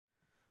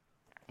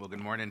Well, good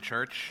morning,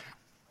 church.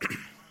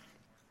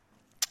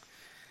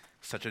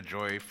 Such a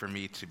joy for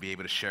me to be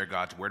able to share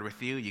God's word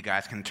with you. You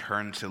guys can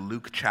turn to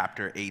Luke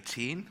chapter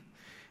 18,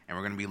 and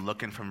we're going to be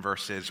looking from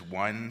verses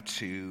 1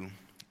 to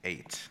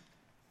 8.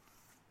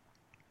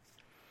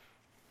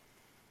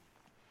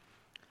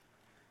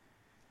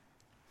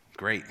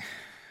 Great.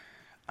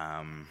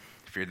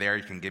 If you're there,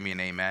 you can give me an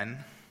amen.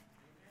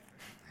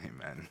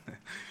 Amen.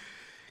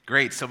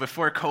 Great. So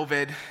before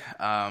COVID,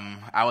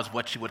 I was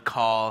what you would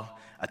call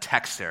a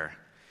texter.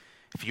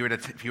 If you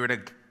were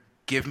to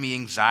give me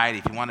anxiety,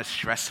 if you want to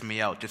stress me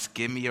out, just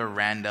give me a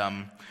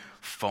random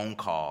phone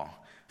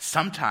call.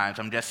 Sometimes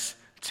I'm just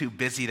too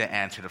busy to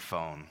answer the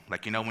phone.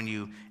 Like, when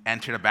you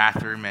enter the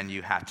bathroom and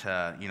you have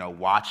to,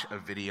 watch a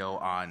video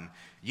on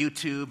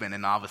YouTube and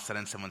then all of a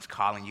sudden someone's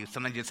calling you.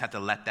 Sometimes you just have to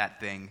let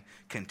that thing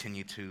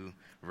continue to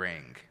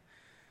ring.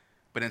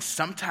 But then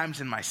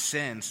sometimes in my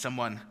sin,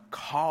 someone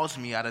calls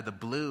me out of the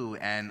blue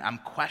and I'm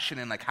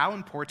questioning, how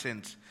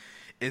important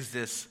is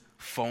this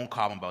phone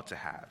call I'm about to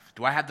have?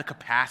 Do I have the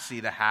capacity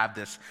to have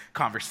this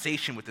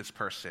conversation with this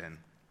person?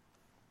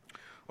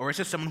 Or is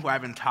it someone who I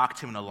haven't talked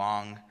to in a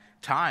long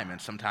time? And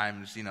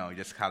sometimes, you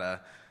just kind of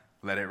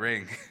let it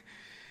ring.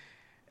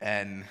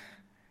 And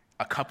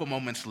a couple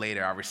moments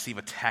later, I'll receive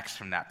a text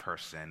from that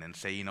person and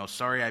say,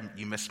 sorry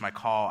you missed my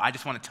call. I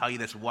just want to tell you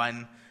this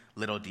one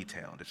little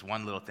detail, this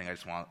one little thing I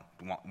just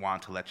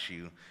want to let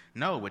you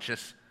know, which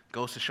just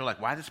goes to show,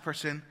 why does this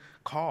person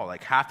call?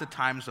 Half the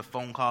times the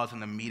phone calls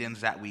and the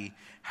meetings that we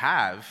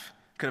have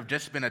could have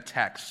just been a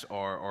text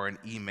or an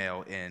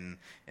email in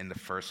the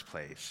first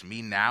place.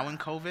 Me now in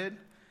COVID,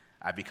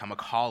 I've become a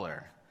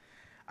caller.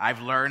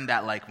 I've learned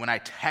that when I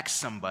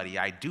text somebody,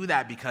 I do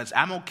that because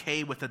I'm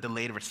okay with a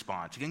delayed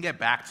response. You can get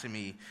back to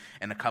me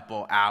in a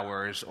couple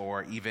hours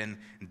or even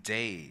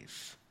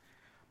days.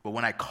 But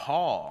when I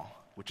call,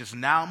 which is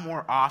now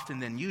more often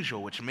than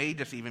usual, which may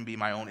just even be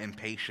my own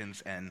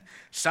impatience and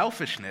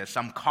selfishness,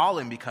 I'm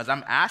calling because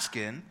I'm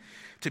asking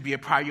to be a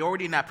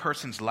priority in that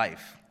person's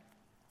life.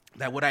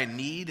 That what I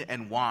need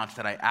and want,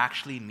 that I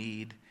actually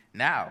need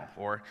now,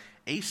 or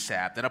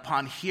ASAP, that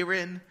upon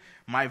hearing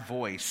my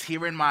voice,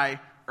 hearing my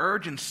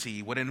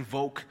urgency would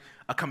invoke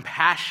a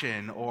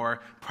compassion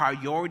or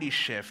priority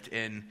shift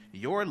in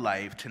your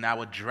life to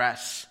now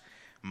address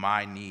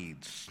my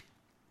needs.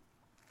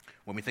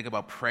 When we think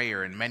about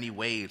prayer, in many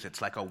ways,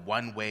 it's like a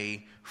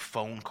one-way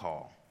phone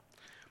call.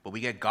 But we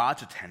get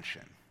God's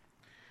attention.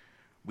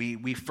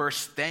 We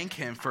first thank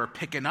Him for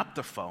picking up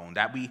the phone,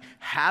 that we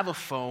have a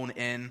phone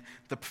in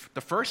the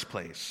first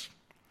place.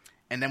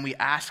 And then we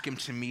ask Him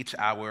to meet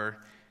our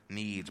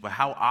needs. But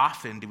how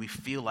often do we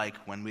feel like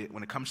when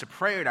it comes to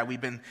prayer that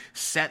we've been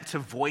sent to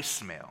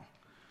voicemail?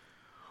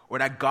 Or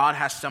that God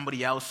has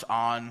somebody else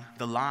on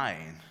the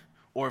line?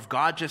 Or if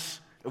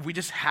we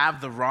just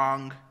have the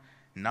wrong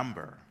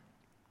number?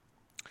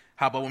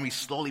 How about when we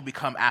slowly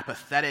become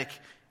apathetic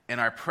in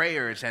our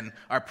prayers and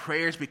our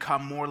prayers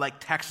become more like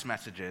text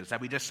messages,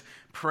 that we just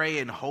pray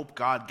and hope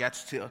God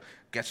gets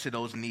to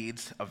those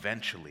needs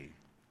eventually?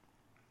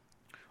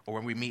 Or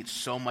when we meet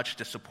so much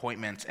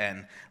disappointment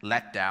and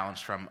letdowns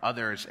from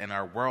others in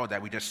our world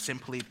that we just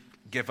simply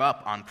give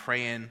up on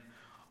praying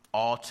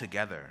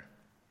altogether?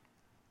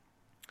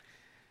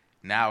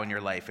 Now in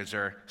your life, is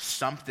there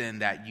something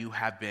that you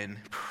have been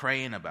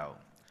praying about?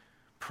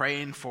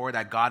 Praying for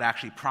that God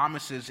actually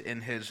promises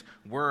in His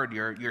Word.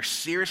 You're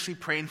seriously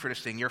praying for this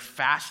thing. You're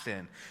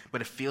fasting,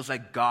 but it feels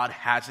like God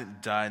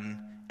hasn't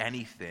done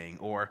anything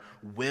or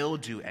will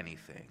do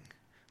anything.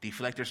 Do you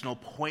feel like there's no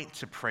point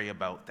to pray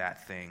about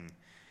that thing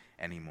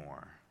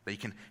anymore? That you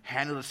can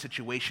handle the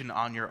situation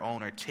on your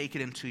own or take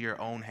it into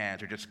your own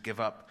hands or just give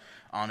up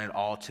on it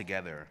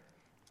altogether?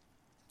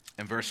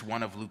 In verse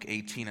 1 of Luke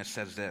 18, it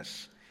says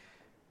this: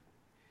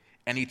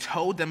 "And He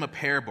told them a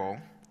parable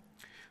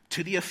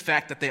to the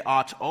effect that they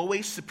ought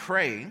always to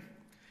pray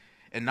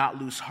and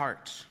not lose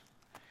heart."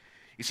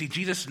 You see,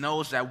 Jesus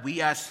knows that we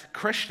as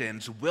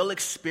Christians will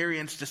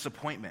experience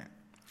disappointment,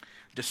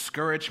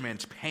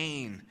 discouragement,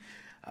 pain,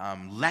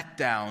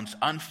 letdowns,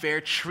 unfair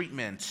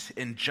treatment,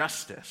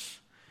 injustice.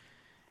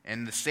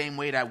 In the same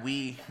way that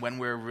when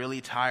we're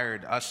really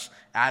tired, us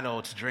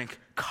adults drink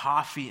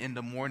coffee in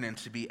the morning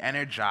to be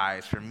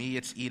energized. For me,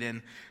 it's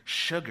eating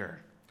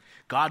sugar.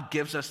 God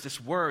gives us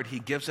this word. He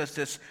gives us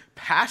this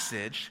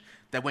passage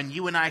that when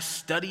you and I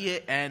study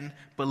it and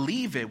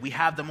believe it, we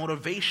have the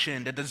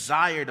motivation, the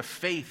desire, the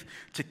faith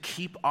to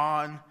keep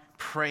on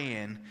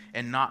praying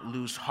and not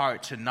lose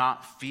heart, to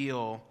not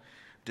feel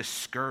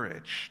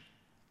discouraged.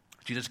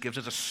 Jesus gives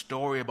us a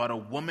story about a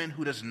woman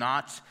who does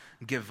not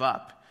give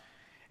up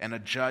and a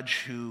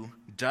judge who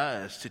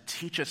does, to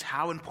teach us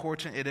how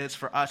important it is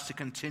for us to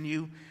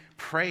continue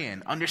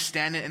praying,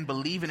 understanding and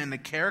believing in the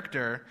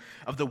character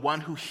of the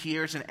one who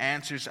hears and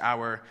answers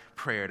our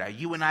prayer. That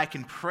you and I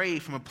can pray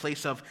from a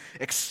place of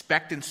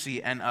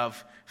expectancy and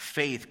of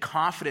faith,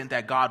 confident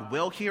that God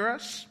will hear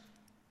us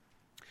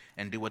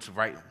and do what's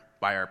right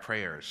by our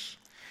prayers.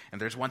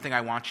 And there's one thing I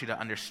want you to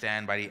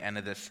understand by the end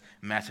of this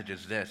message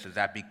is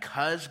that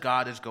because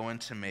God is going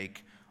to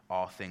make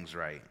all things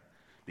right,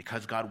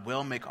 because God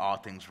will make all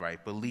things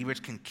right, believers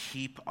can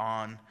keep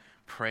on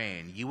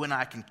praying. You and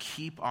I can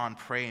keep on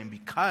praying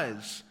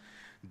because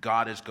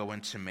God is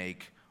going to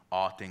make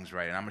all things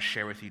right. And I'm going to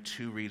share with you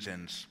 2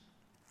 reasons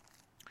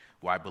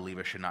why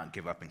believers should not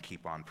give up and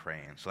keep on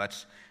praying. So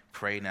let's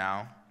pray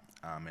now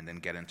and then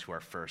get into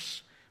our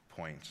first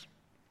point.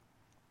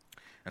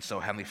 And so,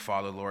 Heavenly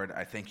Father, Lord,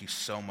 I thank you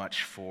so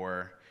much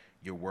for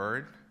your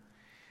word,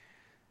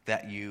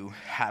 that you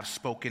have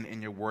spoken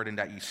in your word and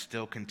that you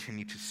still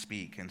continue to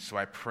speak. And so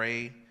I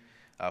pray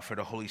for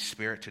the Holy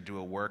Spirit to do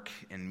a work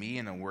in me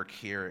and a work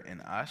here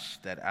in us,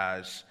 that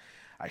as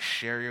I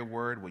share your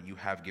word, what you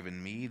have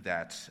given me,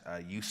 that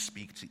you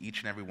speak to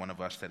each and every one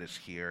of us that is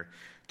here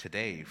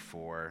today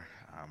for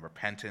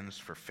repentance,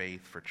 for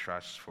faith, for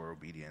trust, for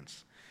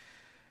obedience.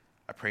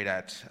 I pray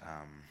that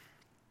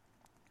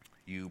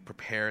you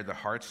prepare the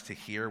hearts to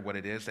hear what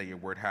it is that your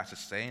word has to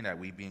say, and that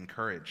we be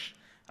encouraged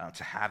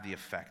to have the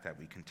effect that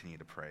we continue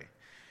to pray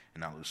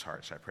and not lose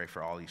hearts. I pray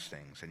for all these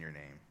things in your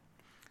name.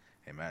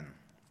 Amen.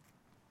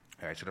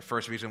 All right, so the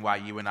first reason why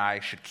you and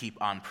I should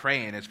keep on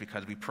praying is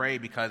because we pray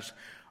because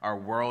our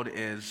world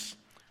is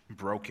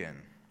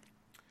broken.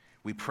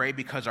 We pray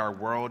because our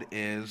world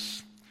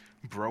is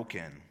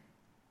broken.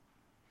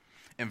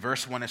 In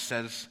verse 1, it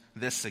says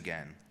this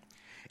again.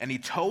 And he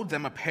told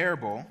them a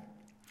parable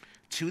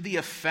to the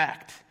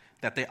effect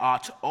that they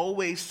ought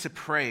always to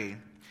pray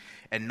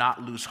and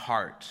not lose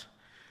heart.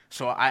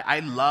 So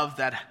I love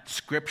that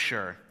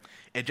scripture.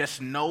 It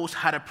just knows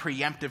how to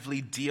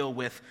preemptively deal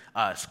with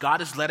us. God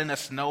is letting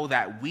us know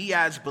that we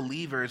as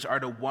believers are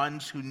the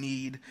ones who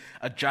need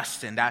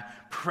adjusting.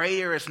 That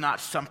prayer is not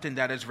something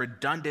that is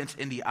redundant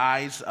in the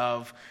eyes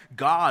of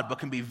God, but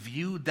can be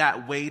viewed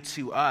that way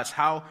to us.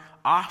 How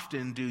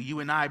often do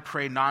you and I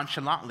pray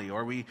nonchalantly?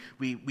 Or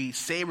we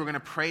say we're going to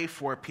pray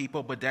for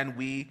people, but then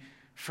we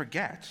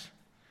forget.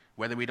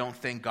 Whether we don't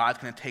think God's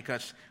going to take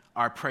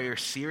our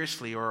prayers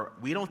seriously, or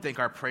we don't think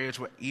our prayers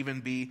will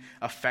even be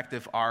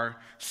effective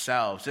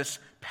ourselves. This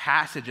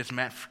passage is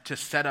meant to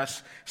set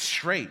us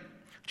straight.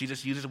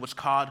 Jesus uses what's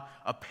called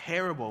a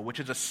parable,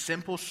 which is a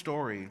simple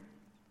story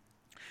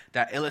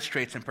that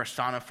illustrates and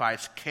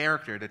personifies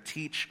character to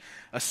teach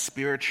a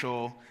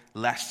spiritual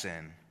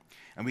lesson.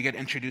 And we get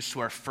introduced to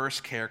our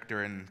first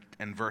character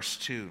in verse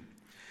 2.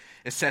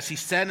 It says, he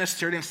said, in a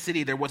certain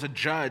city there was a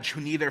judge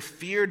who neither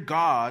feared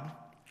God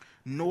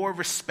nor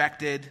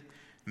respected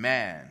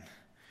man.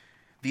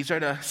 These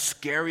are the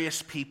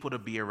scariest people to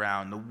be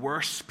around, the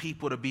worst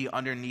people to be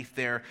underneath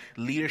their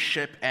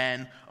leadership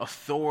and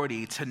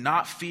authority. To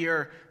not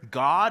fear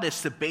God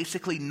is to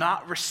basically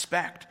not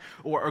respect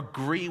or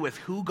agree with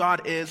who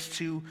God is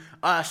to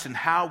us and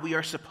how we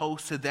are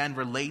supposed to then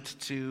relate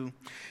to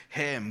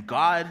him.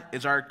 God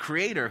is our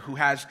creator who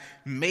has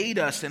made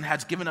us and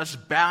has given us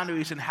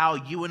boundaries in how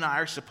you and I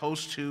are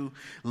supposed to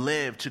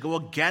live. To go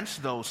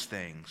against those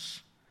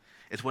things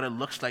is what it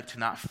looks like to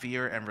not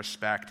fear and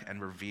respect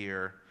and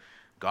revere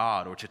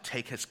God, or to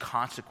take his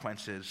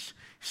consequences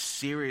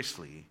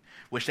seriously,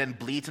 which then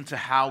bleeds into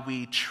how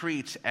we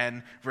treat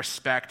and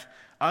respect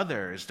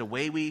others. The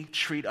way we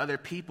treat other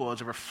people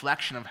is a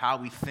reflection of how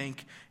we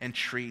think and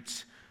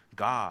treat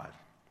God.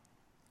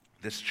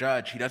 This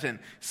judge, he doesn't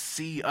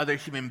see other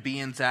human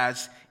beings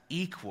as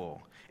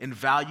equal in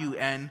value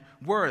and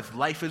worth.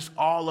 Life is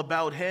all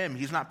about him.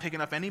 He's not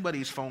picking up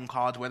anybody's phone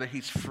calls, whether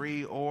he's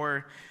free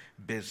or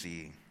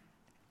busy.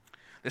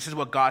 This is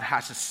what God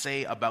has to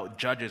say about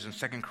judges in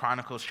 2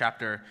 Chronicles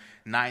chapter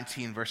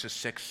 19, verses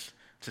 6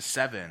 to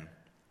 7.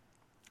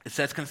 It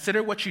says,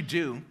 consider what you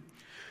do,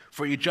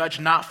 for you judge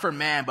not for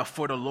man, but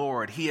for the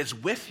Lord. He is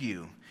with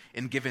you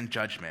in giving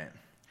judgment.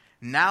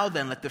 Now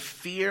then, let the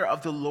fear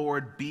of the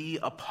Lord be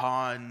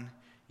upon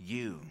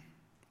you.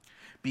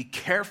 Be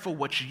careful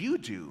what you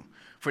do,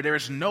 for there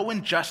is no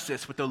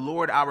injustice with the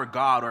Lord our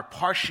God, or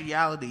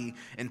partiality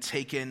in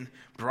taking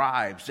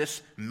bribes.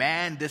 This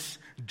man, this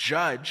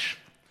judge,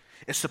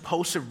 is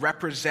supposed to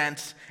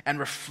represent and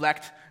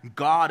reflect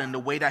God in the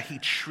way that he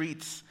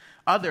treats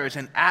others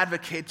and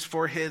advocates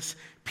for his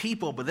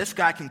people. But this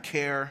guy can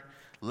care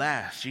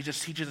less.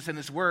 Jesus teaches us in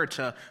his word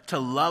to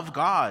love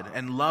God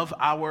and love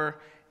our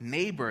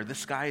neighbor.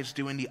 This guy is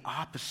doing the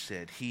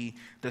opposite. He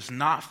does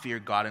not fear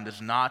God and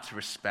does not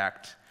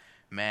respect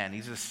man.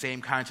 These are the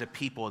same kinds of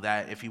people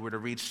that if you were to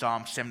read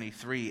Psalm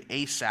 73,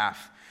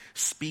 Asaph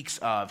speaks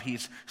of.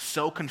 He's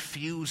so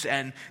confused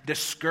and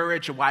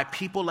discouraged why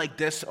people like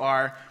this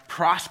are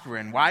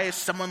prospering. Why is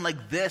someone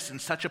like this in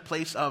such a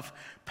place of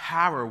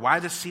power? Why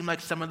does it seem like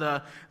some of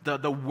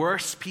the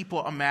worst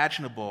people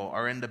imaginable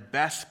are in the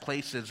best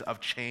places of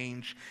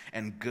change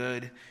and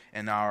good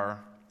in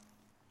our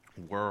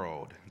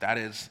world? That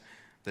is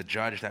the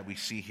judge that we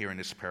see here in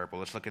this parable.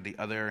 Let's look at the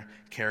other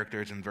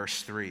characters in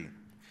verse 3.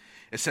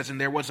 It says,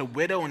 and there was a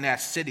widow in that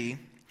city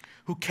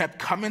who kept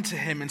coming to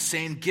him and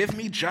saying, give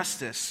me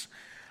justice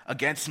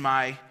against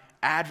my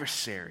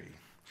adversary.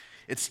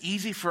 It's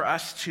easy for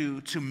us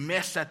to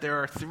miss that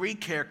there are 3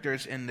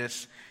 characters in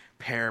this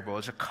parable.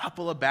 There's a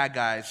couple of bad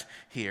guys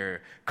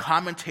here.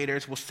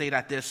 Commentators will say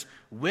that this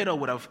widow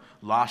would have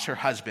lost her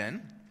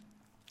husband,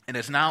 and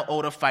is now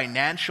owed a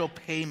financial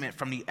payment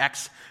from the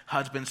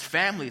ex-husband's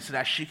family so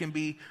that she can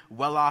be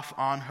well off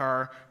on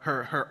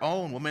her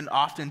own. Women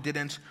often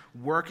didn't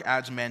work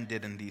as men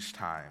did in these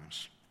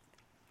times.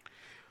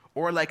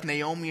 Or like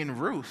Naomi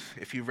and Ruth,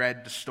 if you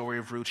read the story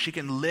of Ruth, she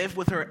can live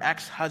with her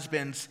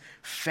ex-husband's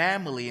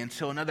family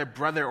until another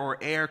brother or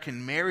heir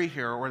can marry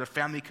her, or the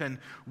family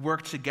can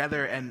work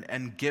together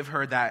and give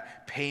her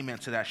that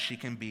payment so that she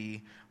can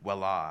be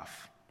well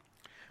off.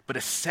 But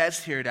it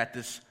says here that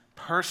this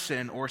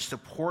person or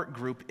support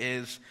group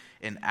is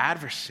an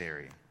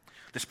adversary.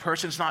 This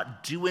person's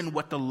not doing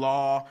what the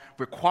law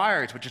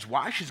requires, which is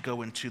why she's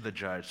going to the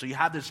judge. So you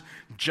have this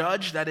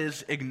judge that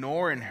is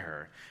ignoring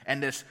her,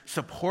 and this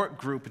support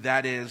group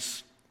that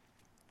is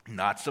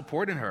not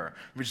supporting her,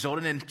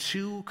 resulting in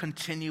two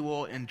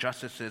continual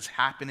injustices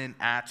happening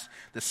at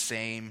the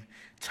same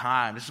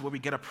time. This is where we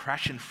get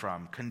oppression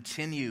from: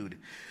 continued,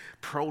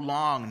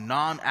 prolonged,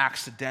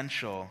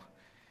 non-accidental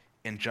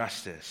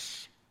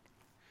injustice.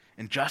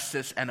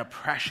 Injustice and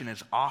oppression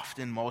is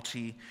often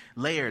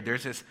multi-layered.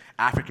 There's this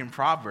African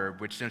proverb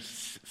which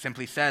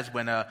simply says,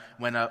 when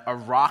a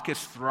rock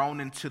is thrown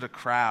into the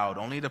crowd,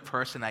 only the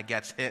person that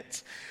gets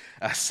hit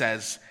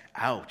says,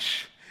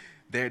 ouch.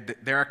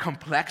 There are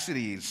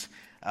complexities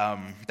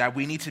that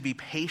we need to be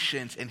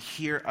patient and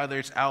hear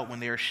others out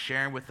when they are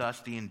sharing with us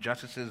the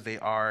injustices they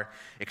are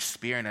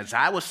experiencing. As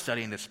I was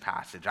studying this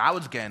passage, I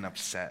was getting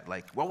upset.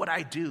 Like, what would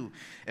I do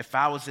if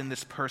I was in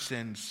this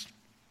person's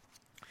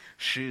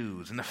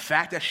shoes? And the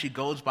fact that she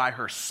goes by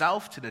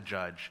herself to the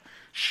judge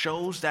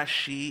shows that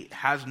she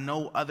has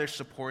no other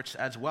supports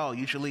as well.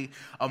 Usually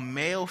a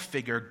male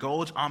figure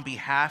goes on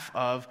behalf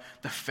of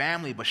the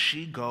family, but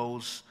she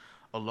goes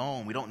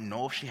alone. We don't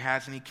know if she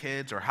has any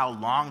kids or how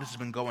long this has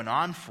been going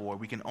on for.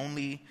 We can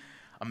only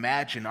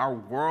imagine. Our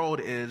world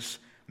is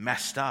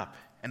messed up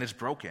and is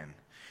broken.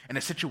 And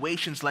in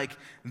situations like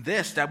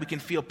this, that we can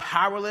feel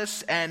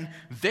powerless and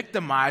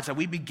victimized, that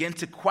we begin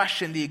to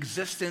question the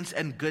existence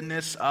and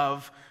goodness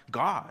of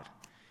God,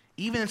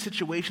 even in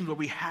situations where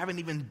we haven't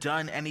even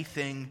done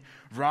anything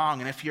wrong.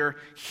 And if you're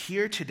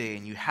here today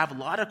and you have a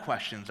lot of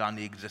questions on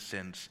the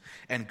existence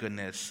and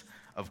goodness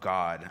of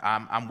God,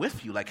 I'm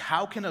with you. Like,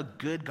 how can a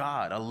good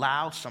God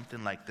allow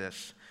something like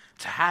this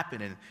to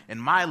happen in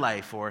my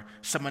life or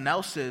someone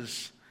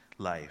else's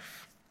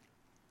life?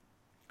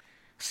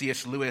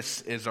 C.S.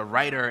 Lewis is a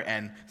writer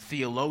and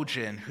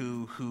theologian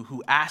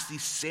who asked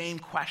these same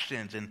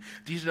questions, and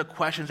these are the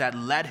questions that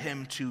led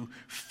him to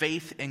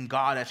faith in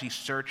God as he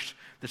searched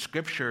the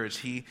scriptures.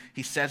 He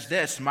says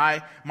this: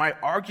 My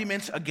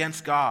argument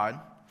against God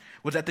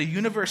was that the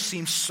universe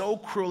seemed so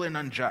cruel and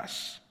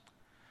unjust.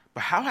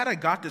 But how had I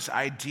got this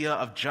idea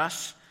of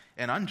just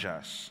and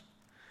unjust?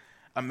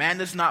 A man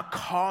does not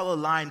call a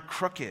line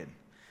crooked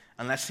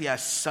unless he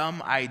has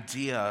some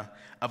idea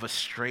of a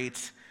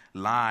straight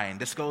line.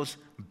 This goes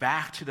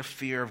back to the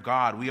fear of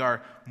God. We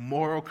are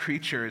moral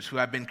creatures who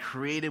have been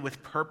created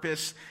with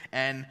purpose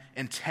and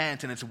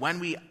intent, and it's when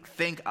we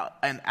think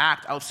and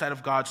act outside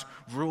of God's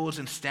rules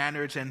and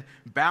standards and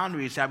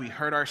boundaries that we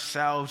hurt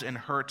ourselves and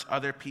hurt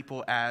other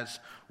people as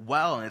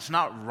well. And it's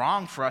not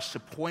wrong for us to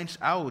point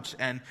out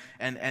and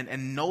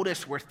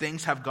notice where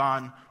things have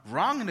gone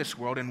wrong in this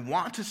world and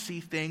want to see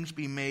things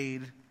be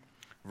made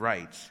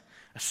right,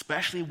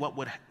 especially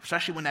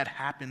when that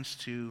happens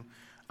to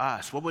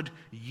us. What would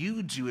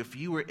you do if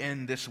you were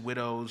in this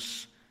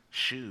widow's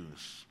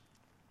shoes?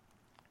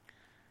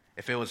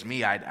 If it was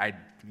me, I'd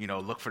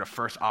look for the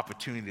first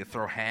opportunity to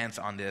throw hands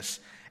on this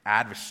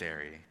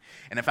adversary.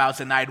 And if I was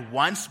denied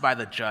once by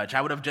the judge,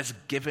 I would have just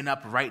given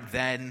up right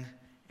then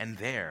and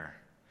there.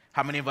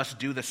 How many of us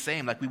do the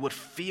same? Like, we would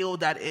feel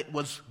that it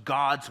was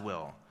God's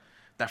will,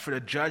 that for the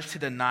judge to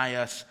deny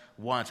us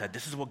once, that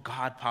this is what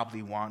God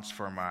probably wants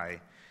for my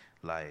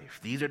life.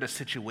 These are the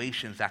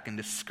situations that can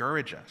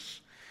discourage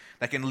us,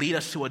 that can lead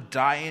us to a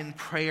dying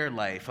prayer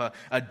life,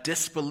 a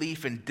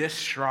disbelief and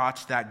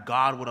distrust that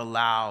God would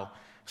allow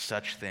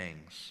such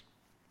things.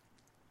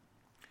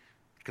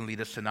 It can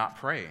lead us to not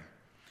pray.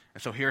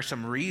 And so here are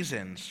some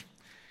reasons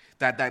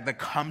that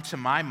come to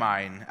my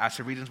mind as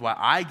the reasons why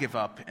I give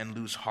up and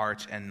lose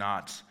heart and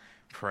not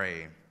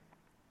pray.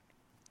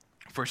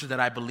 First is that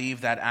I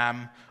believe that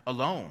I'm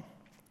alone,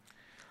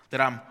 that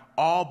I'm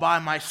all by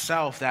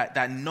myself,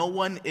 that no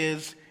one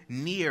is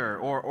near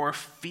or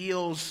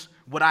feels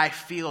what I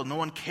feel. No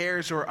one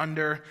cares or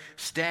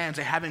understands.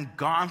 They haven't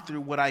gone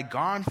through what I've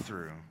gone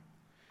through.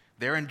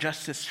 They're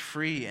injustice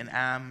free and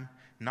am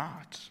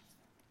not.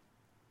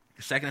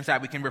 The second is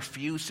that we can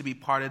refuse to be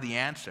part of the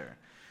answer.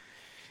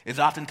 It's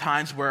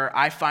oftentimes where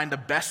I find the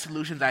best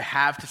solutions I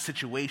have to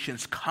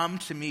situations come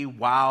to me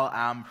while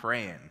I'm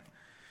praying.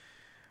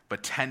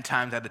 But 10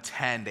 times out of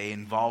 10, they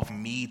involve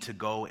me to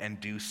go and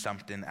do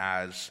something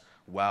as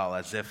well,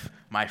 as if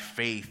my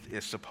faith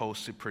is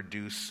supposed to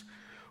produce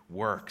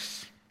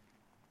works.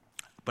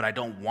 But I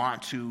don't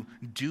want to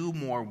do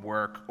more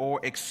work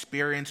or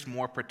experience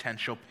more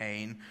potential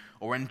pain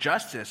or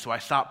injustice, so I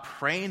stop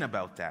praying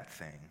about that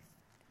thing.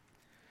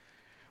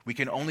 We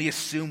can only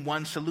assume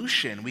one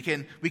solution. We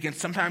can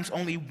sometimes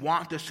only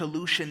want the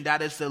solution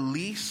that is the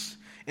least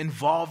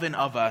involving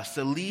of us,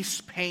 the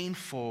least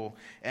painful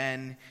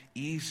and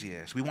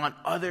easiest. We want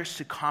others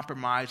to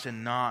compromise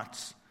and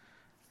not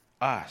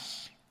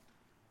us.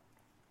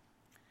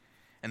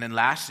 And then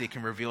lastly, it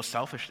can reveal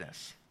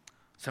selfishness.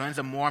 Sometimes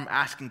the more I'm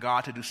asking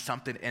God to do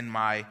something in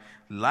my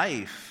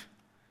life,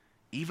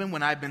 even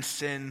when I've been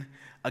sinned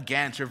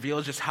against,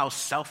 reveals just how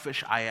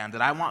selfish I am,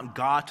 that I want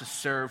God to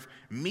serve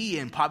me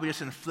and probably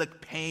just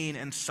inflict pain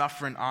and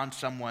suffering on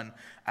someone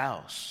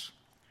else.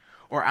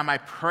 Or am I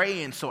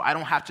praying so I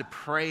don't have to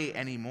pray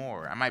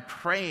anymore? Am I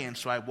praying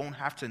so I won't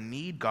have to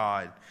need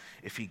God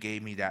if he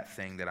gave me that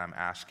thing that I'm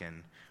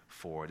asking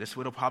for? This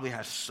widow probably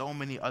has so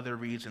many other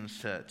reasons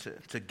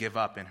to give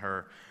up in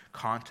her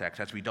context,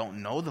 as we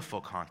don't know the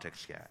full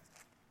context yet.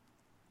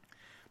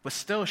 But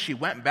still, she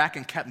went back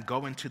and kept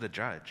going to the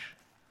judge,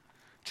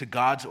 to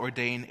God's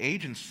ordained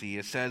agency.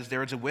 It says, there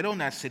was a widow in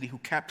that city who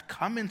kept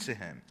coming to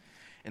him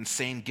and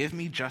saying, give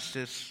me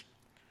justice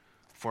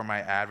for my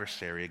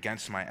adversary,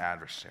 against my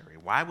adversary.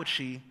 Why would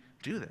she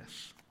do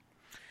this?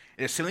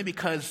 It is simply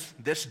because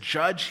this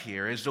judge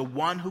here is the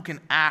one who can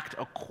act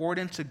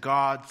according to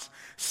God's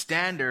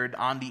standard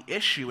on the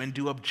issue and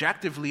do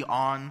objectively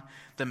on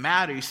the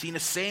matter. You see, in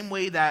the same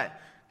way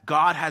that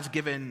God has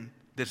given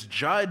this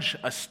judge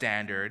a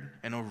standard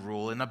and a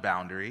rule and a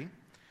boundary,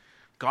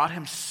 God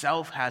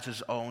himself has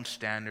his own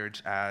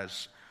standards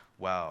as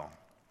well.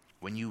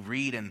 When you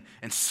read and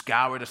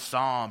scour the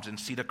Psalms and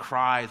see the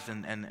cries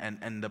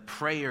and the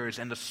prayers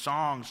and the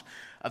songs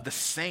of the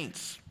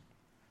saints,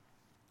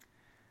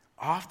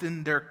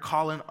 often they're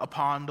calling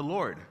upon the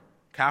Lord,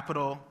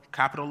 capital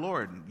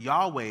Lord,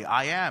 Yahweh,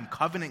 I am,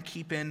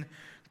 covenant-keeping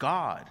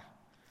God.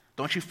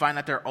 Don't you find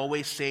that they're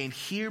always saying,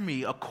 hear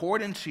me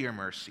according to your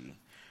mercy,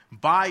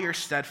 by your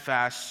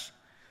steadfast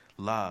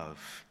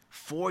love,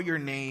 for your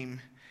name's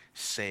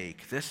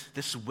sake.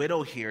 This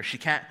widow here, she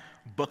can't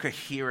book a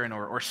hearing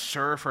or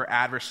serve her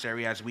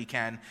adversary as we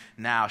can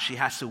now. She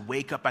has to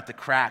wake up at the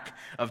crack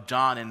of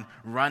dawn and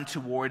run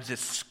towards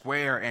this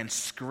square and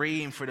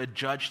scream for the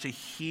judge to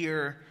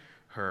hear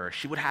her.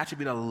 She would have to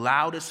be the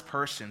loudest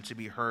person to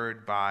be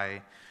heard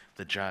by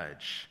the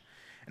judge.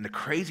 And the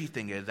crazy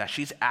thing is that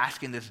she's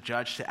asking this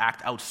judge to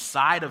act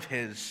outside of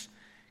his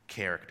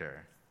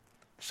character.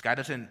 This guy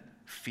doesn't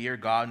fear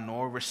God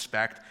nor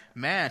respect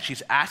man.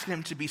 She's asking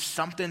him to be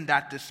something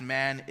that this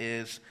man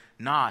is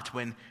not.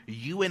 When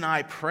you and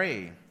I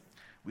pray,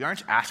 we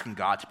aren't asking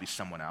God to be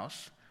someone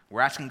else.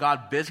 We're asking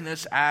God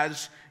business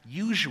as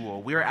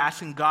usual. We're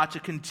asking God to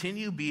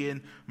continue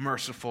being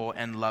merciful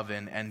and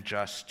loving and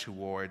just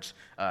towards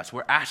us.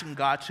 We're asking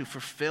God to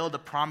fulfill the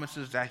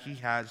promises that he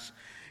has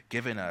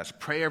given us.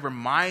 Prayer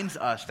reminds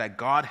us that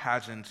God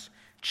hasn't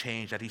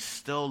changed, that he's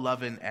still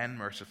loving and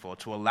merciful,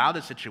 to allow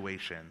the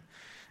situation,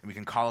 and we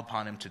can call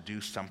upon him to do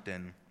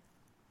something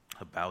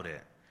about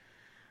it.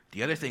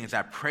 The other thing is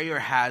that prayer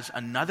has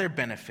another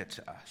benefit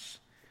to us.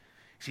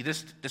 See,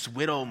 this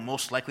widow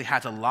most likely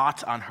has a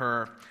lot on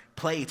her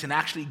plate, and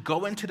actually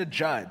going to the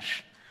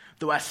judge,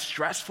 though as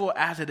stressful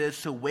as it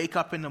is to wake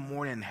up in the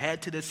morning,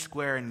 head to this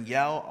square and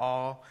yell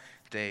all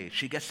day,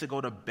 she gets to go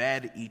to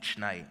bed each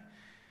night,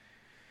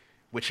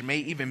 which may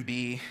even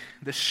be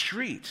the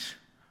street,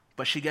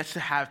 but she gets to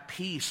have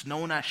peace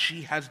knowing that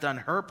she has done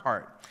her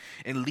part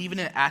in leaving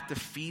it at the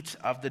feet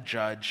of the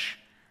judge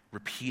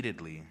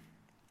repeatedly.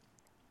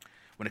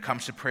 When it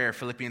comes to prayer,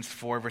 Philippians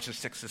 4 verses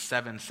 6 to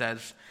 7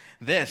 says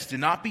this, do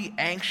not be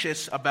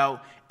anxious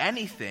about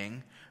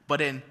anything,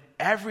 but in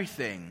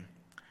everything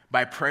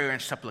by prayer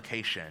and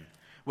supplication.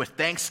 With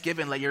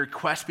thanksgiving, let your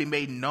requests be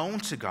made known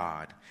to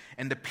God,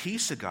 and the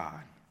peace of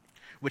God,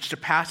 which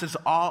surpasses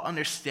all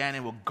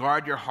understanding, will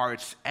guard your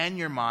hearts and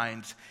your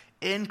minds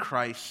in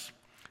Christ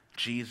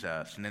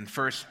Jesus. And then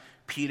 1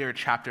 Peter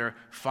chapter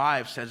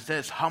 5 says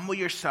this, humble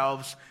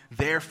yourselves,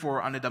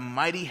 therefore, under the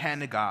mighty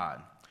hand of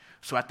God,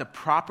 so at the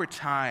proper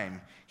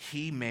time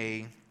he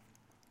may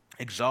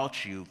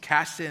exalt you,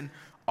 casting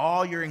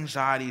all your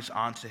anxieties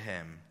onto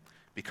him,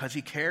 because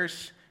he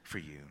cares for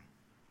you.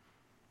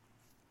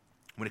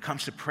 When it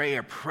comes to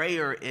prayer,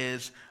 prayer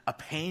is a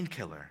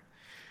painkiller.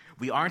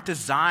 We aren't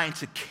designed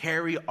to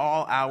carry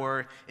all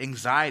our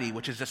anxiety,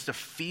 which is just the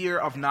fear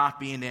of not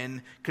being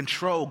in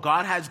control.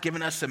 God has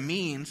given us a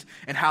means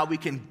in how we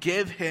can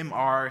give him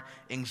our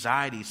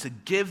anxieties, to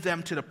give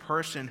them to the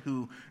person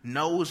who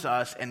knows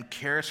us and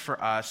cares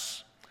for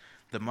us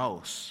the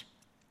most.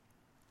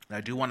 And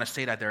I do want to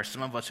say that there are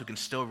some of us who can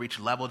still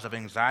reach levels of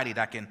anxiety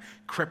that can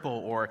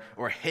cripple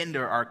or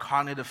hinder our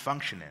cognitive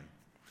functioning.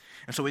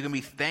 And so we can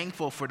be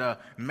thankful for the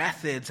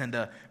methods and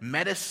the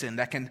medicine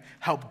that can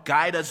help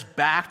guide us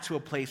back to a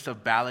place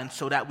of balance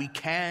so that we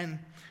can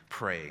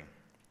pray.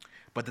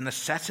 But the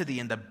necessity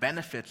and the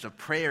benefits of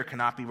prayer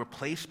cannot be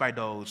replaced by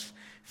those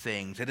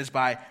things. It is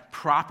by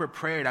proper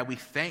prayer that we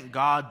thank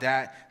God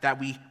that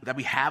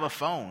we have a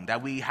phone,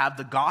 that we have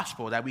the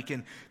gospel, that we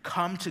can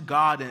come to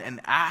God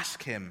and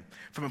ask him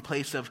from a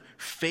place of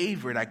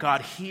favor, that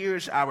God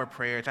hears our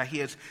prayers, that he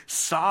is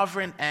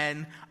sovereign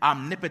and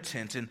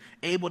omnipotent and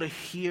able to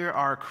hear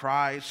our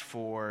cries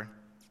for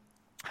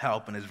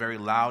help in his very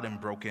loud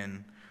and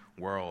broken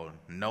world,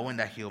 knowing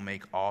that he'll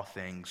make all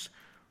things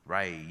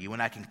right. You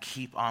and I can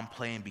keep on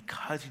playing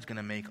because he's going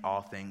to make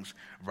all things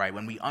right.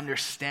 When we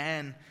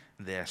understand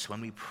this, when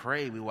we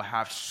pray, we will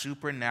have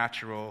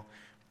supernatural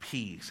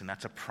peace, and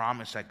that's a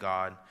promise that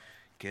God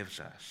gives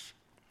us.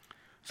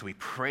 So we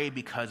pray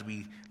because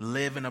we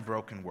live in a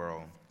broken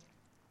world.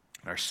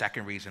 Our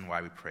second reason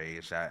why we pray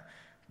is that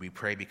we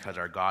pray because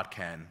our God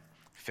can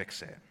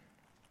fix it.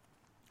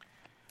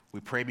 We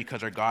pray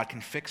because our God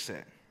can fix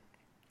it.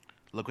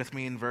 Look with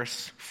me in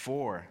verse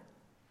 4.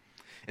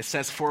 It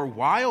says, "For a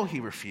while he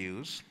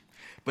refused,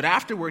 but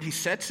afterward he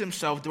said to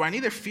himself, 'Do I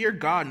neither fear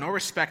God nor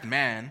respect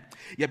man?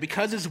 Yet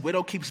because his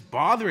widow keeps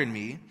bothering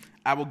me,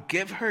 I will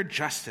give her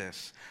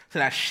justice, so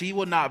that she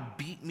will not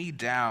beat me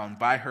down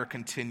by her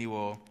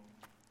continual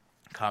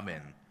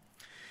coming.'"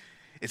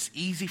 It's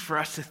easy for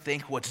us to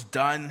think what's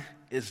done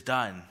is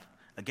done.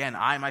 Again,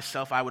 I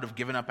would have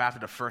given up after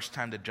the first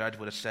time the judge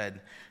would have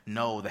said,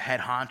 no, the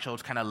head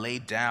honcho's kind of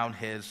laid down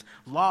his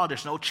law.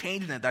 There's no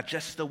changing it. That's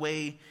just the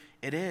way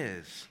it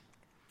is.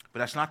 But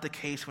that's not the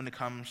case when it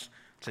comes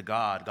to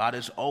God. God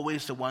is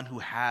always the one who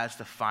has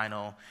the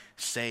final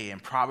say. In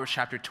Proverbs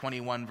chapter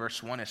 21,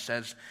 verse 1, it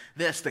says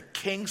this: "The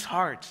king's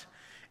heart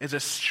is a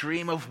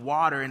stream of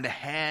water in the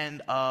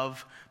hand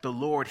of the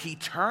Lord. He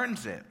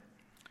turns it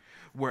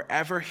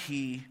wherever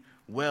he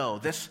will."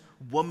 This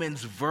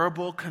woman's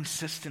verbal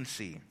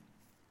consistency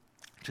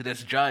to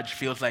this judge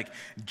feels like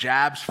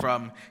jabs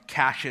from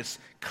Cassius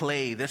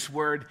Clay. This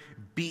word,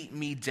 "beat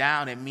me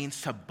down," it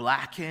means to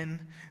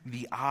blacken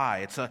the eye.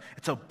 It's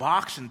a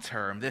boxing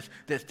term.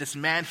 This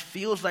man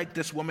feels like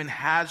this woman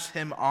has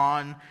him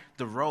on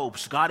the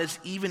ropes. God is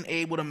even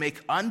able to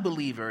make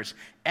unbelievers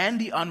and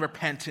the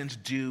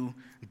unrepentant do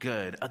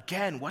good.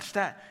 Again, what's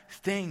that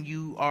thing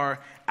you are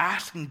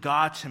asking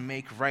God to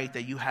make right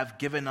that you have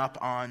given up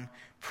on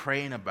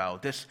praying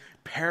about? This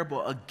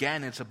parable,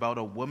 again, is about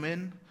a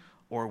woman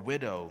or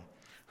widow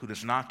who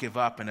does not give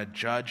up and a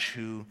judge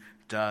who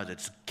does.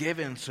 It's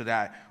given so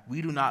that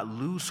we do not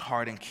lose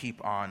heart and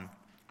keep on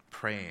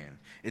praying.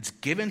 It's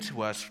given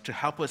to us to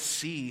help us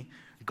see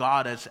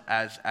God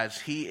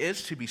as he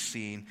is to be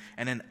seen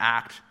and then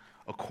act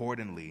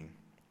accordingly.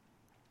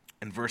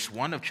 In verse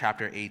 1 of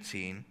chapter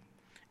 18,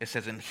 it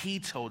says, "And he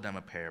told them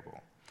a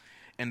parable."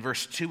 In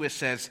verse 2, it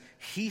says,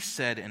 "He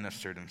said in a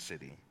certain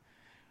city."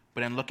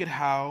 But then look at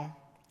how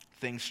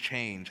things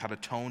change, how the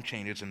tone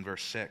changes in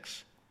verse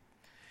 6.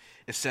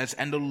 It says,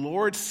 "And the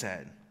Lord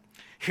said,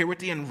 hear what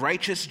the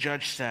unrighteous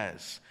judge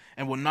says.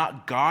 And will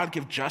not God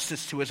give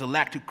justice to his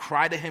elect who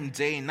cry to him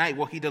day and night?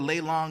 Will he delay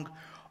long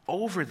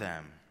over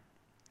them?"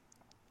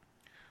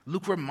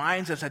 Luke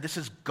reminds us that this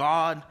is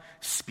God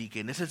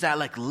speaking. This is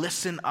that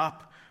listen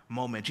up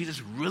moment. Jesus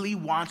really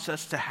wants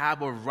us to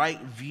have a right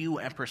view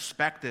and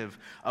perspective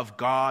of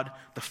God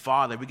the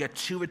Father. We get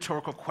two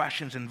rhetorical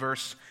questions in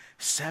verse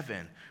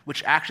 7,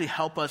 which actually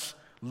help us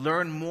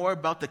learn more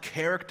about the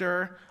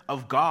character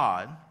of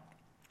God,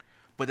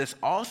 but this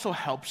also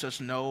helps us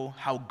know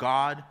how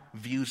God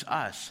views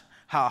us,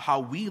 how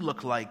we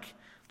look like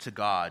to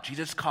God.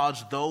 Jesus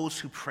calls those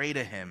who pray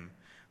to him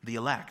the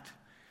elect.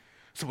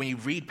 So when you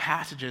read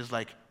passages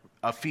like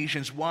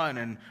Ephesians 1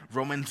 and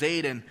Romans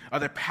 8 and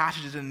other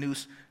passages in the New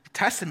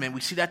Testament,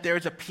 we see that there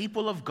is a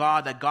people of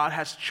God that God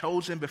has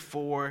chosen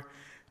before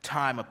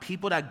time, a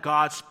people that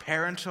God's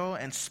parental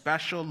and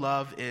special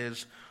love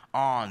is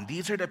on.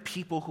 These are the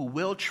people who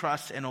will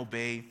trust and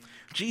obey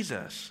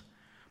Jesus.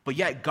 But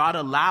yet God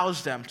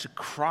allows them to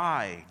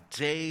cry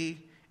day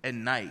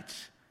and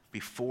night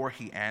before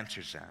he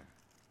answers them.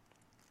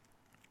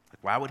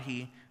 Why would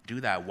he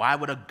do that? Why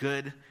would a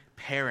good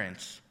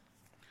parent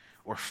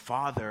or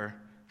father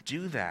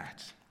do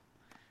that?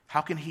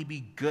 How can he be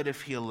good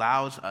if he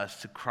allows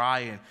us to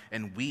cry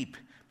and weep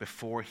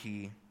before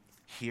he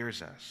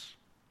hears us?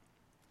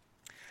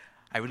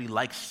 I really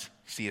like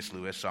C.S.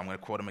 Lewis, so I'm going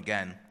to quote him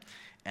again.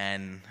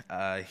 And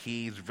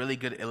he's a really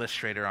good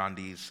illustrator on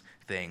these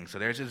things. So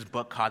there's this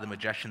book called The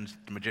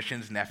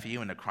Magician's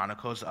Nephew and the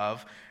Chronicles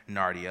of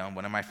Narnia,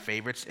 one of my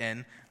favorites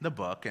in the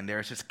book. And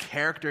there's this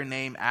character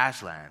named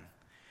Aslan.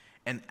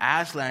 And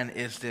Aslan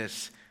is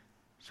this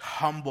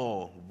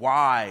humble,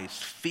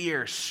 wise,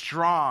 fierce,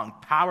 strong,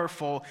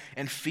 powerful,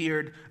 and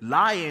feared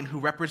lion who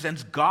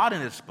represents God in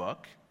this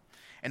book.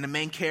 And the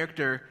main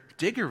character,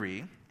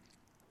 Diggory,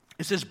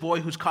 is this boy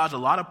who's caused a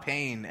lot of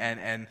pain,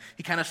 and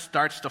he kind of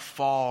starts to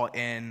fall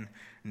in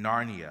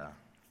Narnia.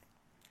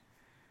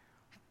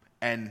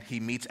 And he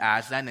meets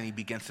Aslan, and he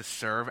begins to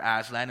serve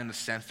Aslan. In a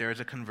sense, there is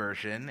a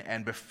conversion.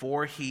 And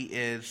before he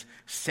is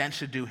sent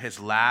to do his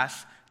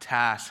last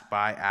task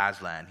by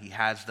Aslan, he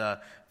has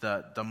the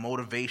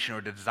motivation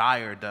or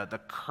desire, the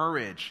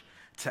courage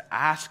to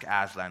ask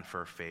Aslan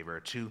for a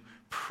favor, to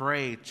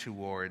pray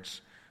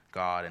towards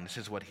God. And this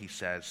is what he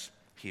says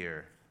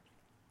here.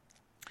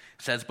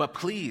 It says, "But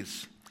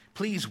please,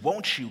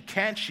 won't you,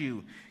 can't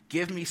you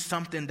give me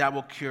something that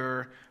will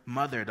cure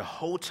Mother?" The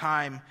whole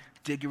time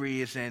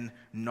Diggory is in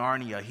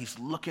Narnia, he's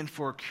looking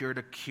for a cure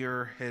to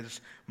cure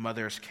his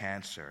mother's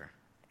cancer.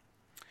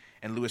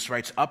 And Lewis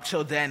writes, up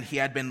till then, he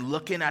had been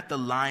looking at the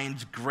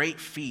lion's great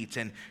feet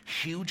and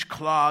huge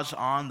claws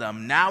on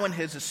them. Now in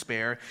his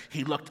despair,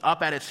 he looked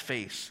up at its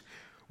face.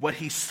 What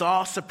he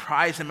saw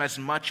surprised him as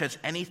much as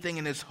anything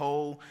in his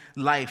whole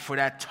life, for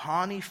that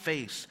tawny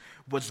face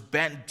was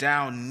bent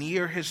down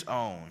near his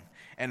own.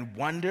 And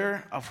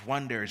wonder of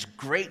wonders,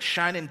 great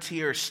shining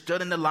tears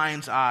stood in the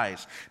lion's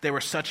eyes. They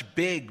were such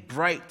big,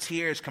 bright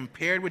tears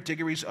compared with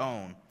Diggory's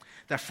own,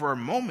 that for a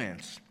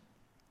moment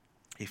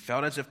he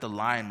felt as if the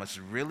lion must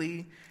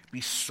really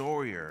be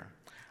sorrier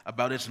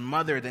about his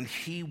mother than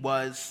he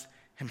was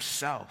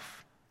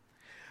himself.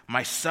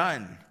 My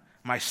son,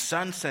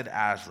 said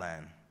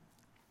Aslan,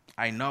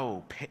 I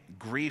know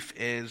grief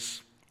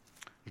is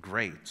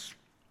great.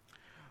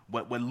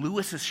 What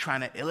Lewis is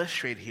trying to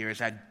illustrate here is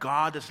that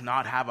God does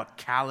not have a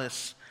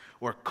callous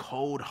or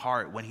cold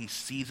heart when he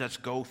sees us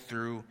go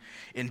through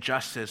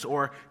injustice,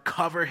 or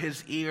cover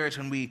his ears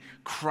when we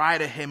cry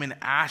to him and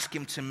ask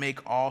him to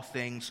make all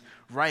things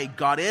right.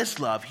 God is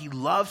love. He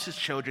loves his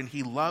children.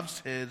 He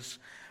loves his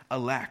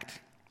elect.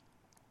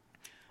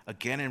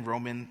 Again in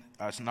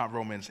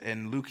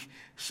in Luke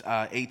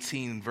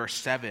 18, verse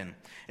 7,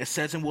 it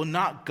says, and will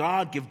not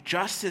God give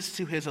justice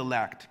to his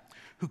elect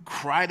who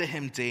cry to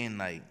him day and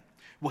night?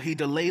 Will he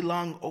delay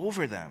long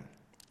over them?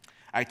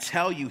 I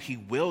tell you, he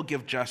will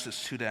give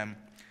justice to them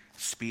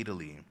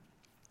speedily.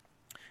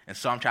 In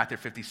Psalm chapter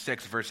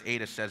 56, verse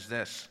 8, it says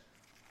this,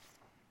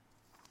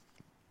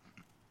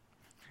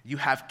 you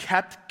have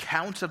kept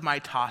count of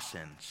my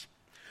tossings,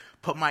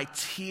 put my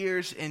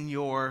tears in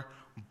your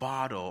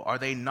bottle. Are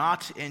they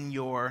not in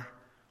your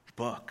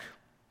book?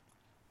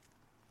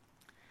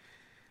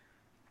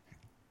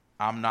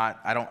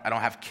 I don't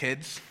have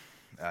kids.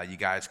 You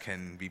guys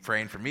can be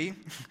praying for me.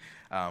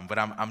 But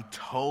I'm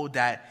told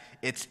that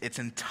it's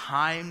in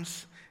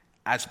times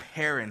as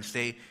parents,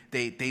 they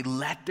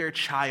let their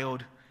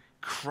child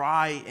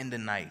cry in the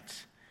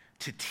night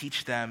to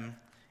teach them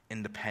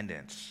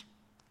independence.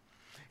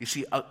 You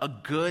see, a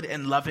good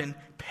and loving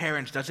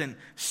parent doesn't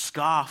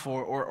scoff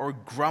or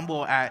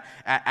grumble at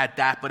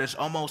that, but it's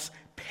almost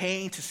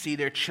pain to see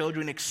their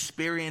children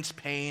experience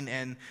pain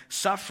and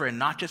suffering,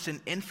 not just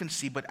in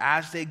infancy, but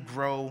as they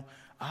grow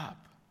up.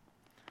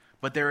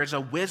 But there is a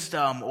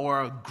wisdom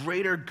or a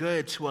greater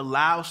good to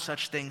allow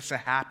such things to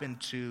happen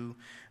to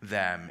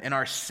them. In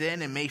our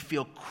sin, it may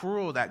feel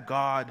cruel that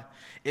God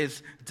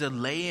is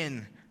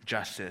delaying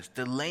justice,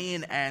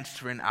 delaying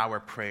answering our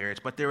prayers,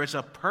 but there is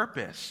a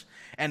purpose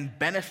and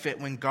benefit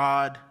when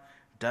God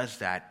does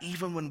that,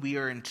 even when we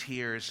are in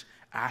tears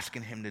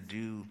asking him to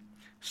do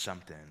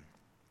something.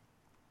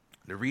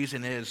 The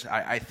reason is,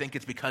 I think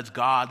it's because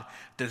God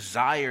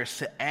desires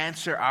to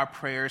answer our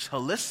prayers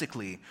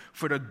holistically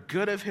for the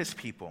good of his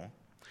people,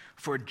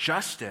 for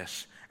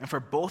justice, and for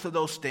both of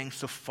those things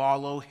to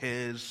follow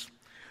his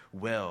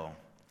will.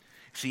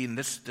 See, in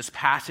this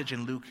passage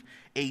in Luke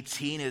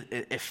 18,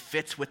 it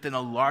fits within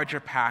a larger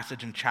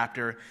passage in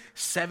chapter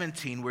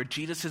 17 where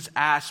Jesus is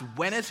asked,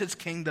 when is his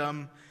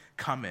kingdom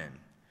coming?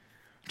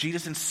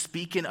 Jesus, in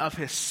speaking of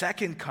his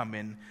second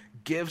coming,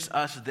 gives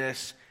us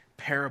this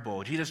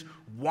parable. Jesus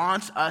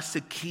wants us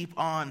to keep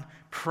on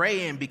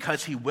praying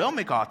because he will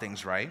make all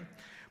things right,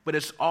 but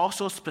it's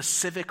also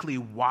specifically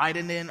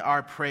widening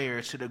our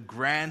prayers to the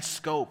grand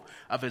scope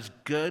of his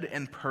good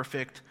and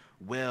perfect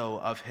will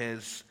of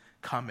his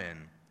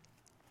coming.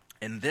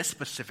 In this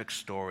specific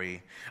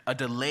story, a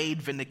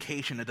delayed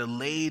vindication, a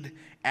delayed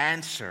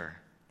answer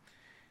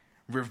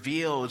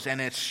reveals and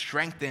it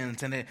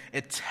strengthens and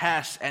it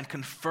tests and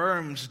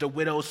confirms the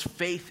widow's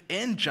faith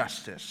in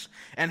justice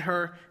and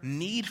her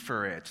need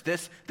for it.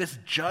 This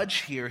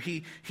judge here,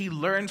 he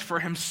learns for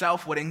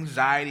himself what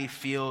anxiety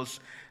feels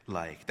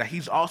like, that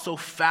he's also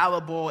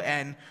fallible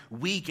and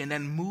weak, and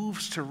then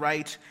moves to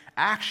right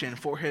action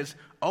for his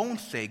own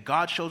sake.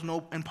 God shows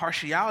no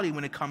impartiality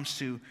when it comes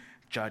to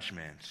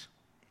judgment.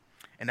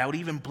 And that would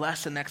even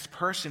bless the next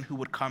person who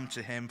would come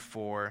to him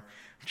for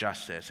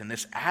justice. And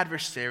this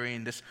adversary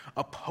and this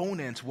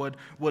opponent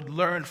would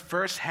learn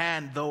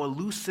firsthand, though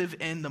elusive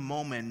in the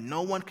moment,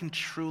 no one can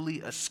truly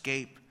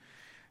escape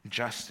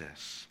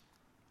justice.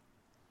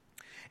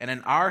 And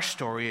in our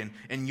story, and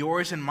in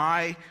yours and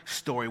my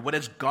story, what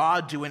is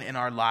God doing in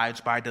our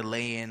lives by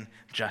delaying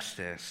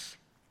justice?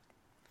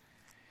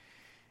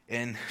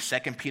 In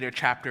 2 Peter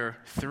chapter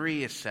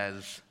 3, it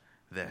says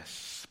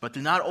this, but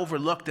do not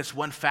overlook this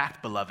one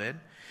fact, beloved,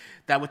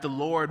 that with the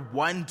Lord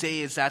 1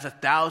 day is as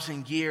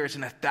 1,000 years,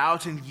 and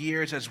 1,000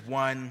 years as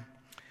 1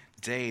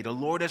 day. The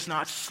Lord is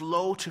not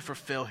slow to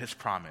fulfill his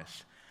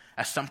promise,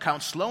 as some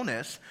count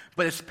slowness,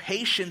 but is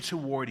patient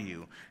toward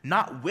you,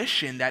 not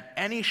wishing that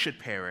any should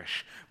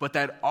perish, but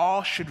that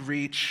all should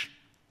reach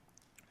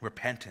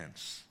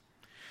repentance.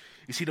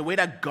 You see, the way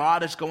that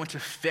God is going to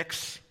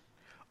fix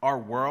our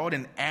world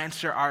and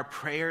answer our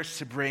prayers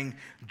to bring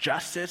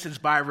justice is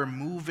by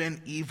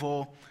removing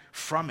evil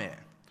from it.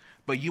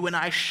 But you and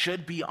I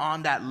should be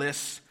on that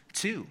list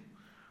too.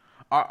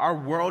 Our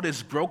world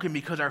is broken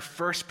because our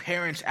first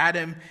parents,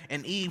 Adam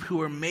and Eve, who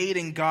were made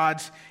in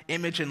God's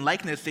image and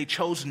likeness, they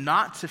chose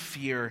not to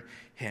fear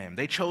him.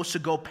 They chose to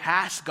go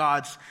past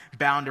God's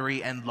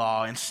boundary and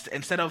law.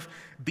 Instead of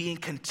being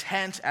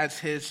content as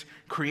his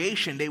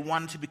creation, they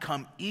wanted to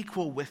become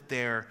equal with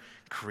their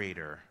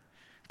creator.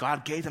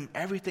 God gave them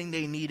everything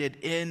they needed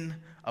in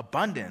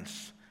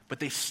abundance, but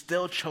they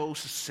still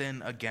chose to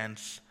sin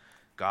against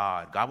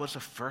God. God was the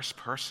first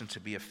person to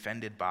be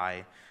offended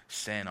by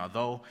sin.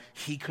 Although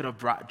he could have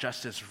brought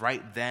justice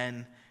right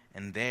then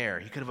and there,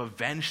 he could have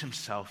avenged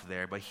himself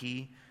there, but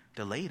he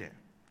delayed it.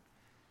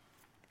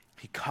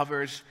 He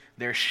covers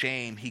their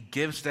shame. He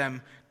gives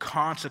them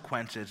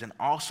consequences and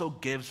also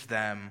gives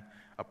them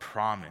a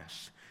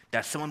promise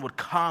that someone would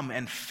come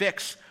and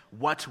fix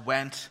what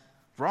went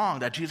wrong,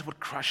 that Jesus would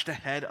crush the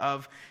head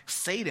of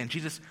Satan.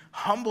 Jesus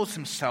humbles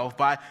himself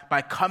by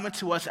coming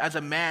to us as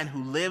a man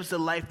who lives the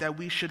life that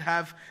we should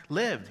have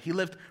lived. He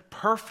lived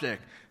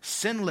perfect,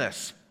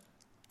 sinless.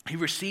 He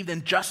received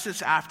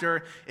injustice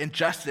after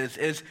injustice,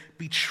 is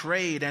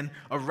betrayed and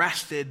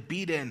arrested,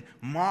 beaten,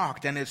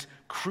 mocked, and is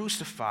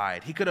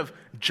crucified. He could have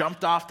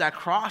jumped off that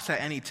cross at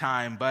any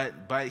time,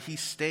 but he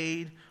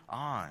stayed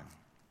on.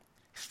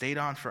 He stayed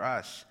on for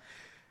us.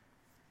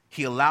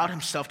 He allowed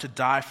himself to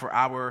die for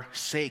our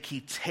sake.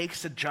 He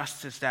takes the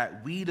justice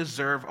that we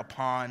deserve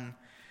upon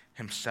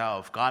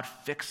himself. God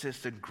fixes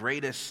the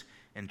greatest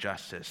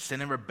injustice,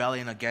 sin and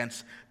rebellion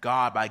against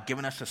God, by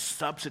giving us a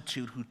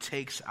substitute who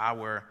takes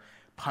our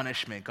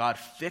punishment. God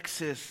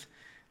fixes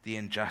the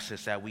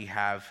injustice that we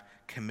have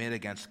committed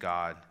against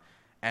God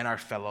and our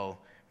fellow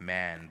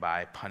man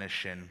by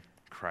punishing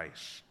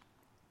Christ.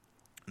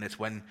 And it's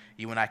when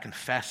you and I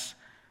confess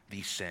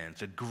these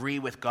sins, agree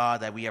with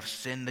God that we have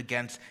sinned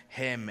against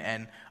him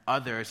and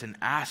others, and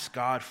ask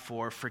God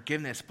for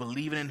forgiveness,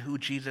 believing in who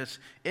Jesus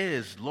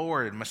is,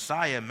 Lord,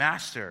 Messiah,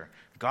 Master,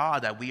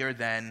 God, that we are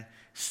then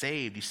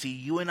saved. You see,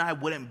 you and I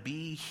wouldn't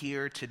be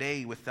here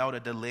today without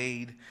a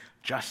delayed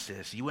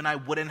justice. You and I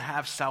wouldn't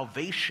have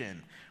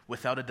salvation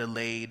without a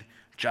delayed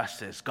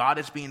justice. God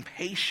is being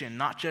patient,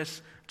 not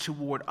just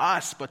toward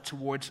us, but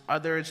towards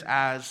others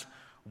as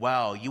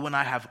well. You and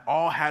I have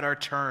all had our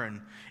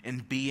turn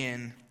in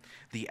being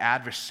the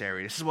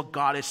adversary. This is what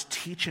God is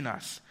teaching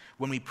us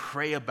when we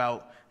pray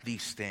about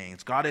these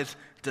things. God is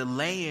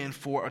delaying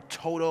for a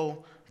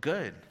total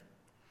good.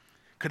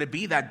 Could it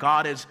be that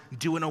God is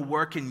doing a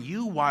work in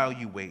you while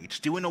you wait,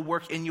 doing a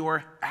work in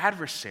your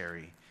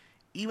adversary,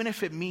 even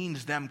if it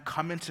means them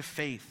coming to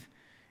faith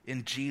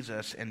in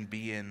Jesus and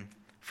being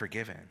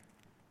forgiven?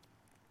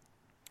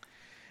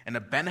 And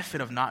the benefit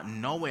of not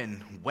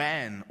knowing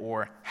when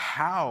or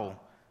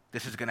how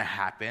this is going to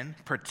happen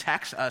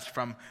protects us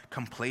from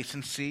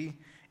complacency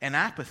and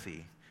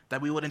apathy,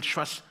 that we would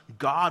entrust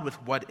God with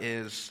what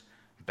is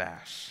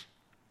best.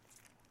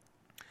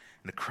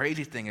 And the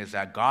crazy thing is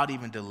that God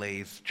even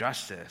delays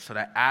justice so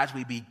that as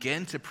we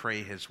begin to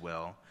pray his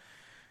will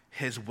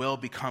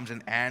becomes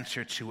an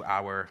answer to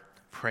our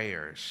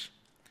prayers.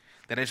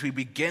 That as we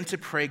begin to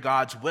pray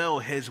God's will,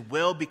 his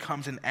will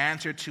becomes an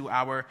answer to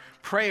our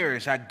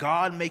prayers, that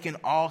God making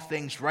all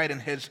things right in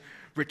his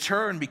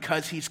return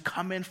because he's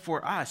coming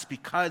for us,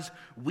 because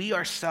we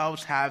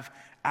ourselves have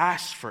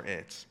asked for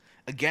it.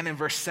 Again, in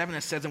verse 7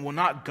 it says, "And will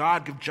not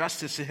God give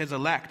justice to his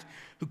elect,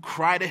 who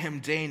cry to him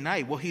day and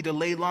night? Will he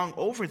delay long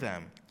over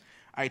them?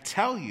 I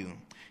tell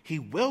you, he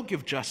will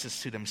give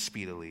justice to them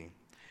speedily.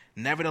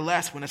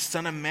 Nevertheless, when the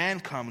Son of Man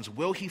comes,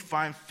 will he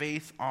find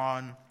faith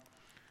on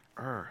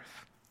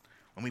earth?"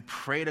 When we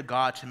pray to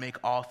God to make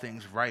all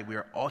things right, we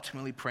are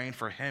ultimately praying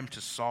for him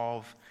to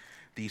solve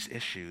these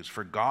issues,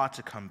 for God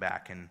to come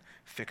back and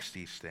fix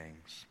these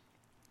things.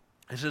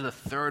 This is the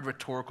third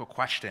rhetorical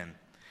question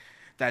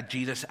that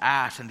Jesus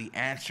asked, and the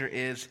answer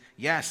is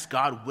yes,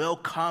 God will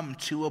come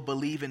to a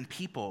believing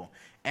people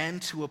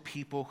and to a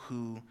people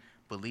who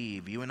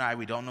believe. You and I,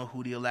 we don't know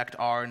who the elect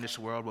are in this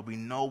world, but we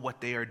know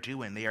what they are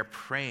doing. They are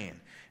praying,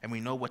 and we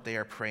know what they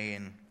are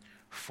praying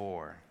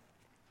for.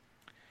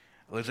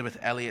 Elizabeth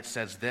Elliot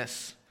says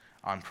this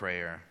on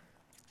prayer.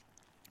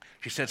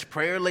 She says,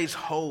 "Prayer lays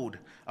hold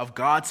of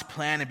God's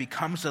plan and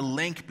becomes a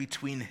link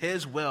between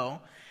his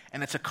will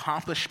and its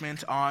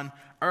accomplishment on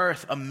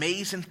earth.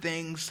 Amazing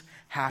things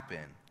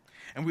happen,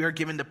 and we are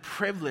given the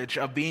privilege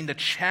of being the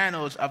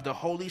channels of the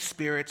Holy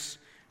Spirit's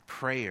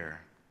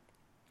prayer."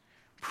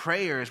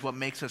 Prayer is what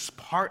makes us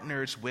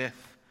partners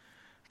with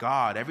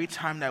God. Every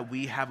time that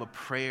we have a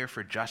prayer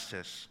for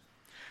justice,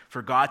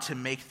 for God to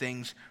make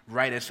things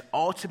right, it's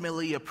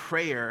ultimately a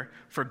prayer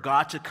for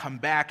God to come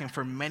back and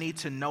for many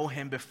to know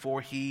him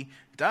before he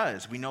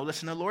does. We know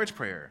this in the Lord's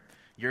Prayer.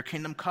 Your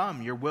kingdom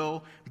come, your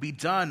will be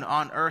done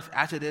on earth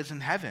as it is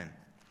in heaven.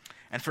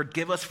 And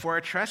forgive us for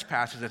our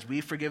trespasses as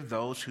we forgive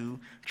those who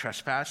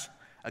trespass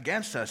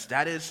against us.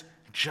 That is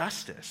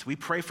justice. We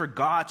pray for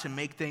God to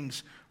make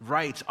things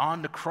right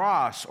on the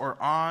cross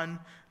or on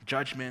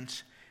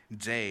Judgment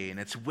Day. And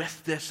it's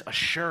with this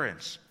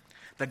assurance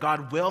that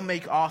God will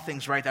make all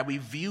things right, that we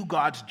view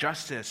God's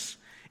justice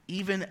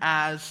even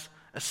as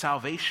a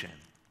salvation.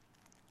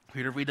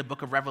 We're to read the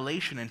book of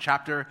Revelation in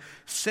chapter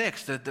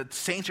 6. The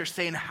saints are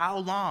saying, how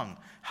long?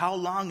 How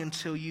long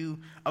until you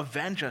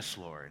avenge us,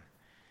 Lord?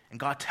 And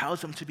God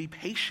tells them to be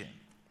patient.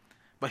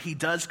 But he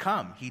does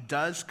come. He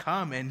does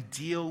come and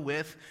deal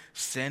with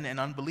sin and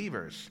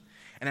unbelievers.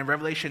 And in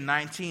Revelation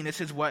 19,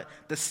 this is what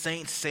the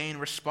saints say in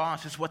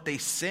response. This is what they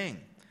sing.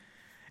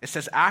 It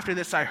says, after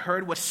this I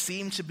heard what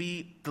seemed to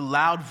be the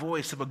loud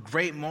voice of a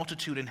great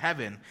multitude in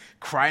heaven,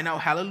 crying out,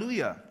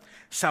 hallelujah.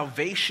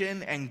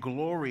 Salvation and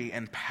glory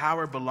and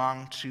power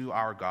belong to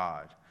our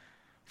God,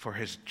 for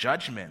his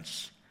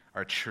judgments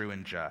are true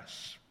and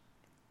just.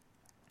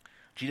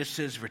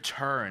 Jesus'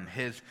 return,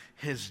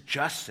 his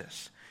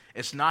justice,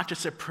 it's not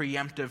just a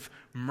preemptive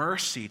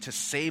mercy to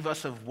save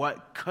us of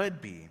what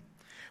could be,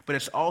 but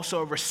it's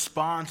also a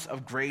response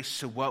of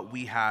grace to what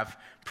we have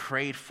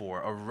prayed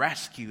for, a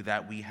rescue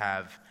that we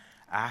have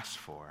asked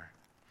for.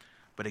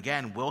 But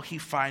again, will he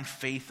find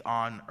faith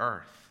on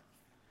earth?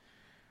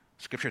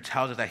 Scripture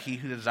tells us that he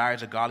who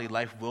desires a godly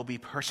life will be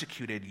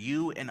persecuted.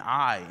 You and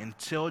I,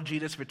 until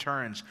Jesus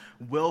returns,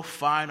 will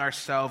find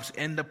ourselves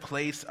in the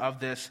place of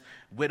this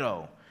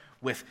widow,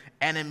 with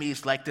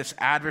enemies like this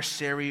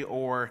adversary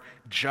or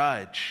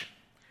judge.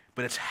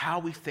 But it's how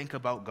we think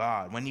about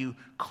God. When you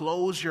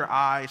close your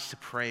eyes to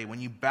pray, when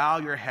you bow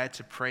your head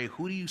to pray,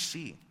 who do you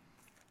see?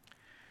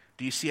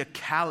 Do you see a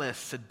callous,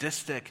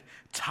 sadistic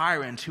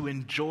tyrant who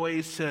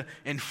enjoys to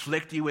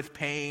inflict you with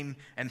pain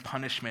and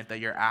punishment that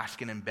you're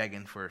asking and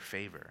begging for a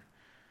favor?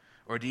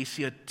 Or do you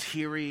see a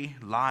teary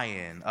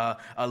lion,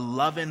 a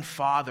loving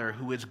father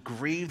who is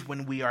grieved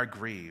when we are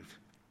grieved,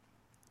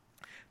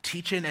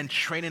 teaching and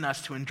training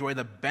us to enjoy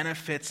the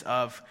benefits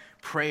of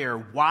prayer,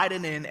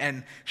 widening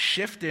and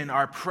shifting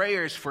our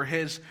prayers for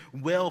his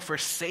will, for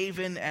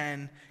saving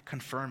and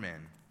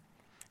confirming,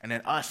 and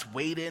then us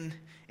waiting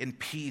in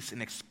peace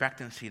and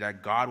expectancy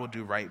that God will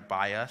do right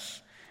by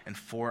us and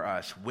for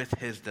us with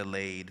his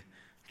delayed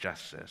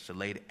justice,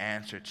 delayed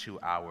answer to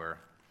our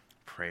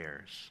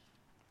prayers.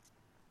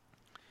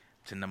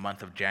 It's in the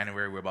month of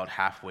January. We're about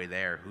halfway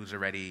there. Who's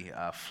already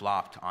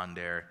flopped on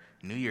their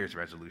New Year's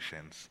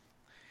resolutions?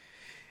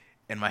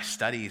 In my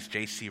studies,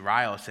 J.C.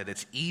 Ryle said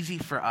it's easy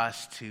for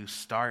us to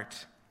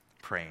start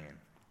praying,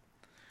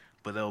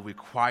 but it'll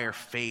require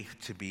faith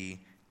to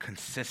be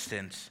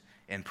consistent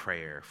in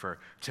prayer,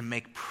 to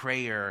make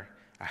prayer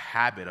a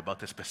habit about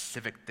the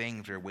specific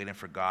things we're waiting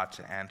for God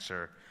to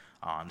answer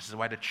on. This is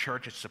why the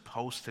church is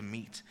supposed to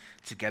meet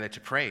together to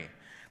pray,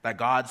 that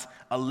God's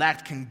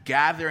elect can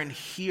gather and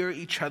hear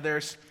each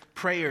other's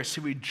prayers,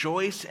 to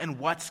rejoice in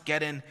what's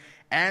getting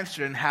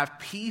answered and have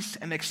peace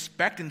and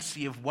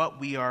expectancy of what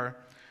we are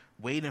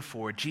waiting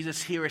for.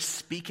 Jesus here is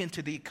speaking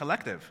to the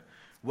collective.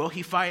 Will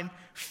he find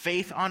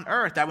faith on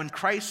earth that when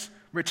Christ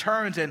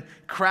returns and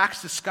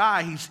cracks the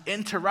sky, he's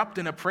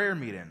interrupting a prayer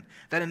meeting?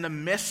 That in the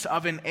midst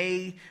of an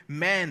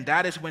amen,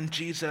 that is when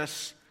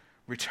Jesus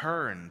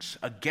returns.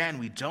 Again,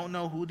 we don't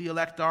know who the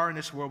elect are in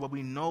this world, but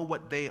we know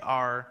what they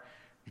are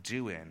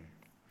doing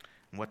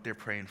and what they're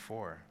praying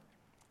for.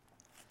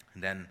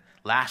 And then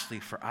lastly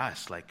for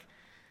us,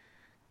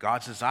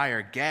 God's desire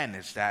again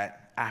is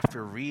that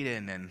after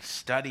reading and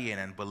studying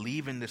and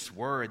believing this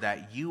word,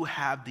 that you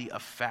have the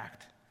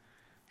effect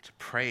to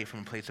pray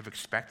from a place of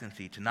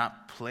expectancy, to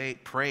not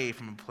pray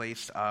from a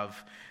place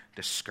of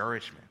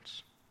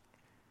discouragement.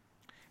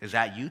 Is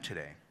that you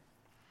today?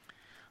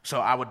 So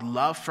I would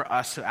love for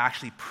us to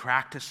actually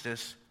practice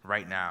this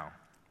right now.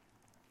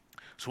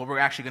 So what we're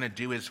actually going to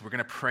do is we're going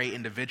to pray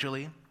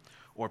individually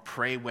or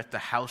pray with the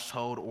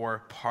household or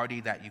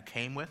party that you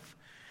came with.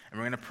 And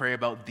we're going to pray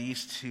about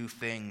these two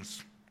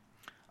things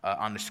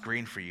on the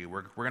screen for you.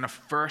 We're going to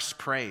first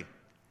pray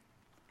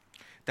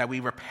that we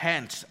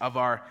repent of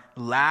our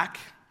lack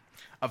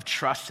of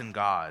trust in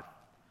God.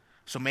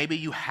 So maybe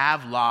you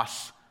have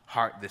lost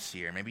heart this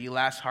year. Maybe you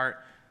lost heart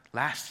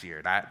last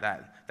year.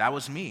 That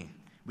was me.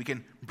 We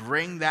can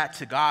bring that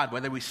to God,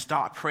 whether we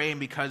stop praying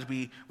because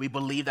we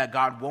believe that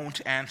God won't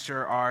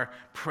answer our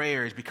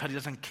prayers because he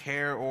doesn't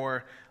care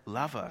or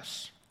love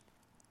us.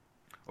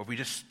 Or if we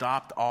just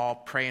stopped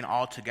praying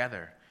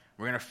altogether.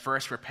 We're going to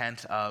first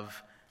repent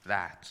of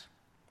that.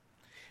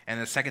 And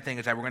the second thing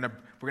is that we're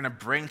going to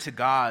bring to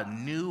God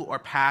new or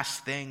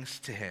past things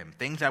to him,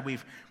 things that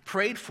we've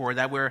prayed for,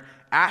 that we're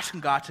asking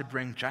God to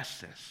bring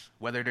justice,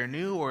 whether they're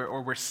new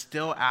or we're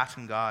still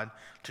asking God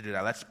to do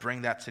that. Let's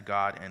bring that to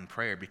God in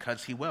prayer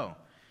because he will.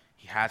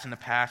 He has in the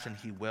past and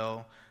he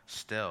will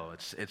still.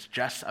 It's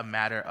just a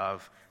matter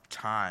of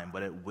time,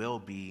 but it will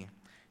be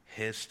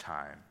his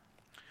time.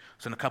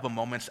 So in a couple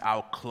moments,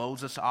 I'll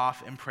close us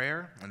off in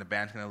prayer, and the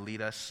band's going to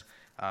lead us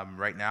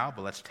right now,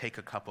 but let's take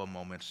a couple of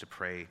moments to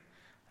pray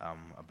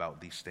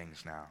about these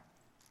things now.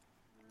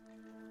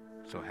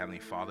 So Heavenly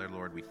Father,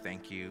 Lord, we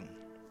thank you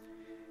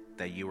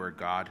that you are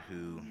God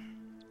who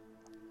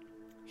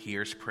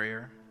hears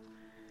prayer.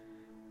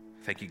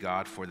 Thank you,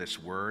 God, for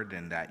this word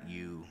and that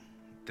you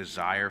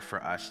desire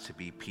for us to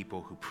be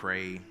people who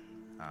pray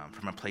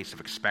from a place of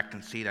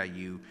expectancy, that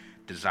you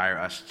desire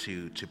us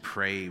to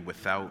pray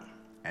without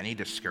any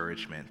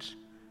discouragement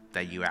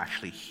that you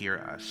actually hear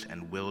us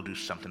and will do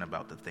something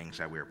about the things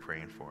that we're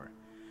praying for.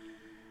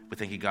 We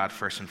thank you, God,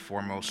 first and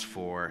foremost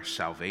for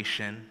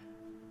salvation,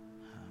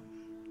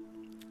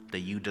 that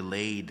you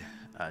delayed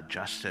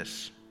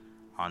justice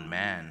on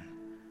man,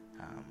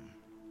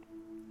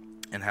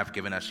 and have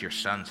given us your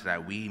Son so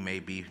that we may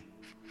be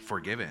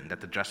forgiven, that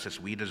the justice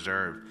we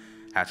deserve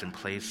has been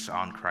placed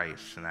on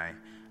Christ. And I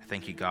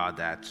thank you, God,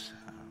 that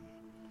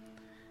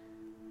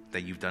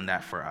you've done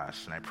that for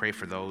us. And I pray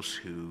for those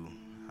who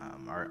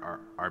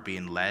are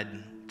being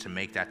led to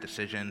make that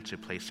decision, to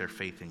place their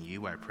faith in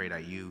you. I pray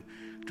that you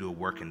do a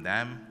work in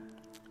them.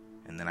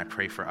 And then I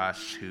pray for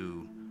us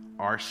who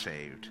are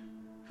saved,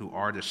 who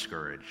are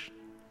discouraged.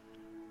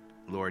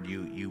 Lord,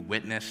 you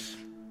witness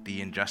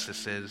the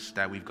injustices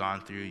that we've gone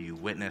through. You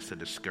witness the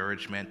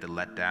discouragement, the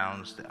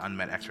letdowns, the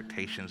unmet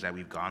expectations that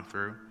we've gone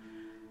through.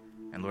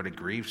 And Lord, it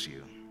grieves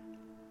you.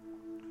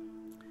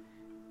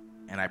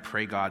 And I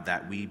pray, God,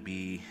 that we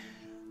be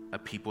a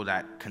people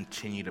that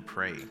continue to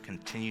pray,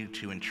 continue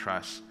to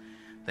entrust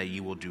that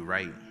you will do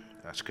right.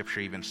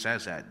 Scripture even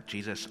says that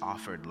Jesus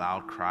offered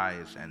loud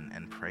cries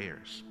and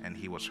prayers, and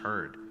he was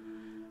heard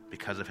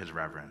because of his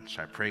reverence.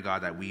 I pray,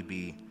 God, that we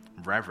be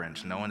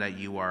reverent, knowing that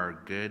you are a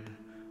good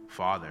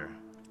Father,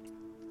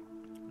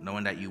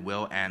 knowing that you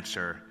will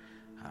answer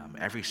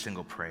every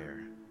single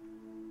prayer.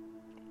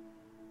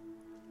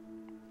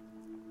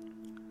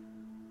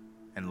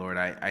 And Lord,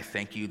 I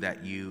thank you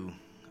that you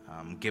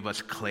give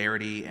us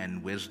clarity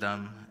and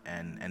wisdom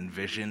and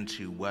vision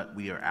to what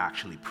we are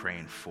actually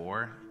praying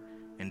for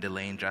in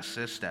delaying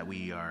justice, that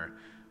we are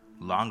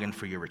longing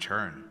for your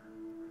return.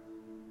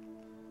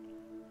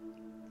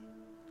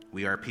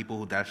 We are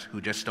people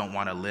who just don't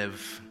want to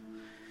live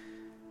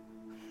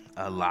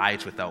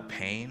lives without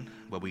pain,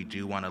 but we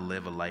do want to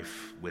live a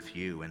life with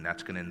you, and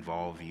that's going to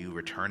involve you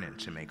returning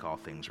to make all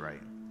things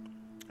right.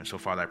 And so,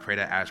 Father, I pray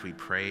that as we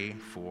pray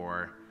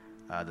for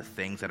the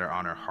things that are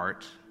on our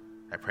heart,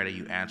 I pray that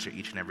you answer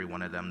each and every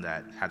one of them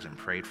that hasn't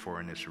prayed for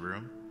in this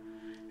room.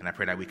 And I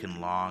pray that we can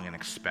long and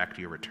expect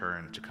your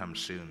return to come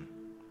soon,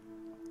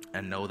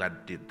 and know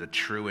that the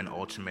true and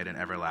ultimate and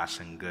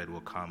everlasting good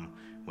will come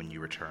when you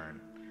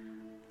return.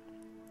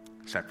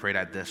 So I pray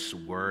that this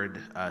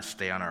word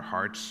stay on our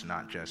hearts,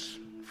 not just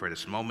for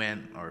this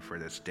moment or for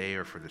this day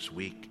or for this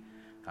week,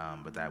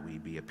 but that we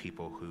be a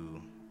people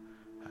who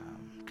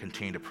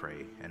continue to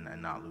pray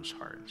and not lose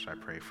heart. So I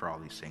pray for all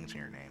these things in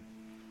your name.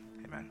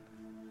 Amen.